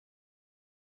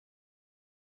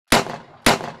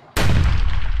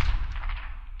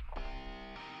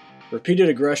Repeated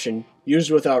aggression,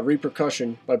 used without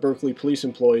repercussion by Berkeley police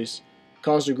employees,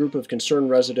 caused a group of concerned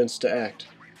residents to act.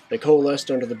 They coalesced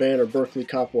under the banner Berkeley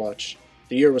Cop Watch.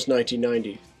 The year was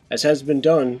 1990. As has been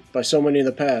done by so many in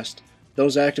the past,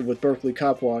 those active with Berkeley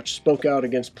Cop Watch spoke out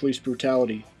against police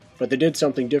brutality, but they did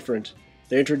something different.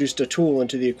 They introduced a tool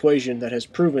into the equation that has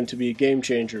proven to be a game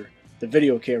changer, the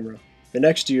video camera. The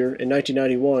next year, in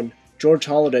 1991, George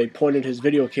Holliday pointed his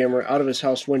video camera out of his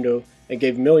house window and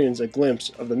gave millions a glimpse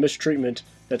of the mistreatment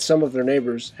that some of their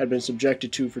neighbors had been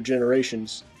subjected to for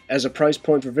generations. As a price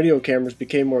point for video cameras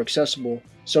became more accessible,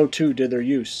 so too did their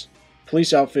use.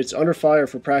 Police outfits under fire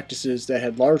for practices that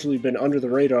had largely been under the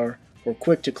radar were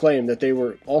quick to claim that they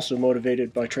were also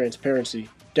motivated by transparency.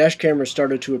 Dash cameras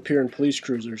started to appear in police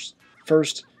cruisers,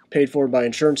 first paid for by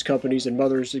insurance companies and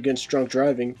mothers against drunk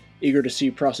driving, eager to see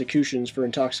prosecutions for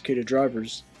intoxicated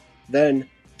drivers. Then,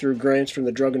 through grants from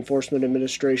the Drug Enforcement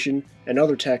Administration and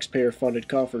other taxpayer-funded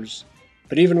coffers.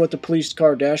 But even with the police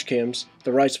car dash cams,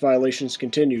 the rights violations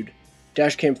continued.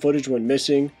 Dash cam footage went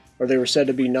missing, or they were said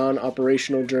to be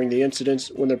non-operational during the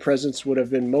incidents when their presence would have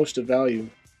been most of value.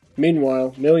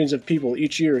 Meanwhile, millions of people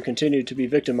each year continued to be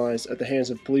victimized at the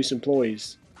hands of police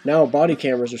employees. Now body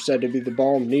cameras are said to be the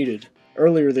balm needed.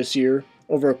 Earlier this year,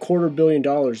 over $250 million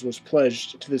was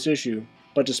pledged to this issue.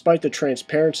 But despite the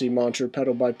transparency mantra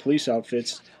peddled by police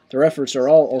outfits, their efforts are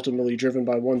all ultimately driven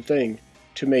by one thing: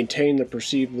 to maintain the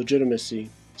perceived legitimacy.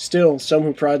 Still, some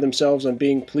who pride themselves on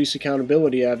being police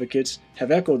accountability advocates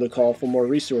have echoed the call for more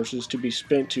resources to be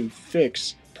spent to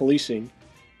fix policing.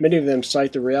 Many of them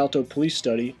cite the Rialto police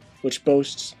study, which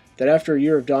boasts that after a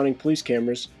year of donning police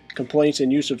cameras, complaints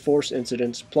and use of force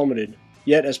incidents plummeted.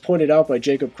 Yet, as pointed out by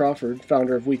Jacob Crawford,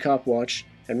 founder of We Cop Watch,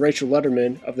 and Rachel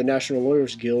Letterman of the National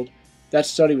Lawyers Guild, that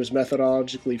study was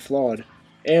methodologically flawed,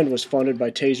 and was funded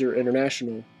by Taser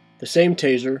International. The same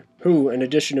Taser, who, in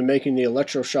addition to making the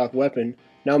electroshock weapon,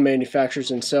 now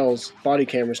manufactures and sells body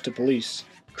cameras to police.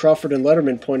 Crawford and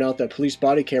Letterman point out that police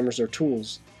body cameras are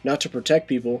tools, not to protect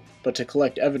people, but to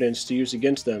collect evidence to use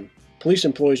against them. Police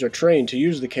employees are trained to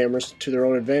use the cameras to their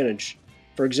own advantage.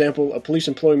 For example, a police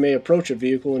employee may approach a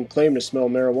vehicle and claim to smell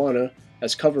marijuana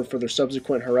as cover for their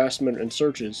subsequent harassment and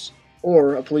searches.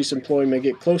 Or a police employee may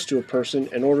get close to a person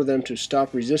and order them to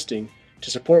stop resisting,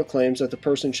 to support claims that the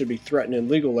person should be threatened in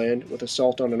legal land with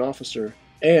assault on an officer.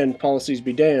 And, policies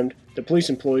be damned, the police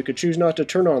employee could choose not to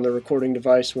turn on their recording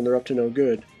device when they're up to no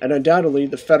good. And undoubtedly,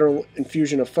 the federal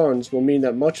infusion of funds will mean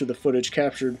that much of the footage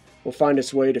captured will find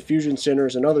its way to fusion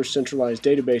centers and other centralized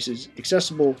databases,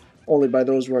 accessible only by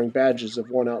those wearing badges of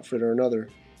one outfit or another.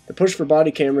 The push for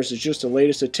body cameras is just the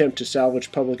latest attempt to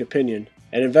salvage public opinion.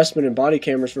 An investment in body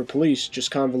cameras for police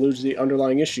just convolutes the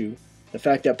underlying issue, the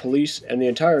fact that police and the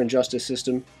entire injustice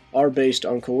system are based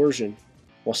on coercion.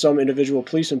 While some individual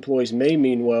police employees may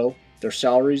mean well, their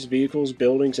salaries, vehicles,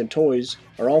 buildings, and toys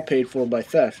are all paid for by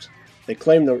theft. They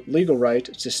claim the legal right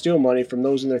to steal money from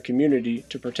those in their community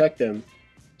to protect them.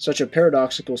 Such a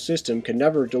paradoxical system can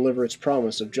never deliver its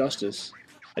promise of justice.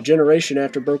 A generation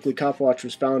after Berkeley Cop Watch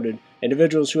was founded,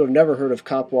 individuals who have never heard of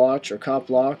Cop Watch or Cop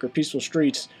Lock or Peaceful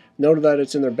Streets noted that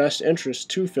it's in their best interest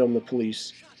to film the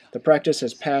police. The practice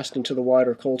has passed into the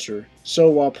wider culture. So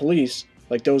while police,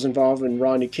 like those involved in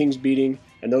Rodney King's beating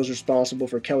and those responsible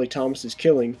for Kelly Thomas's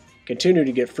killing, continue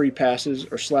to get free passes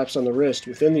or slaps on the wrist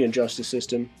within the injustice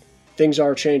system, things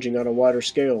are changing on a wider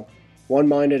scale. One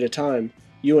mind at a time,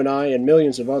 you and I and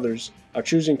millions of others are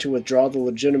choosing to withdraw the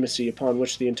legitimacy upon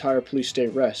which the entire police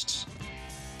state rests.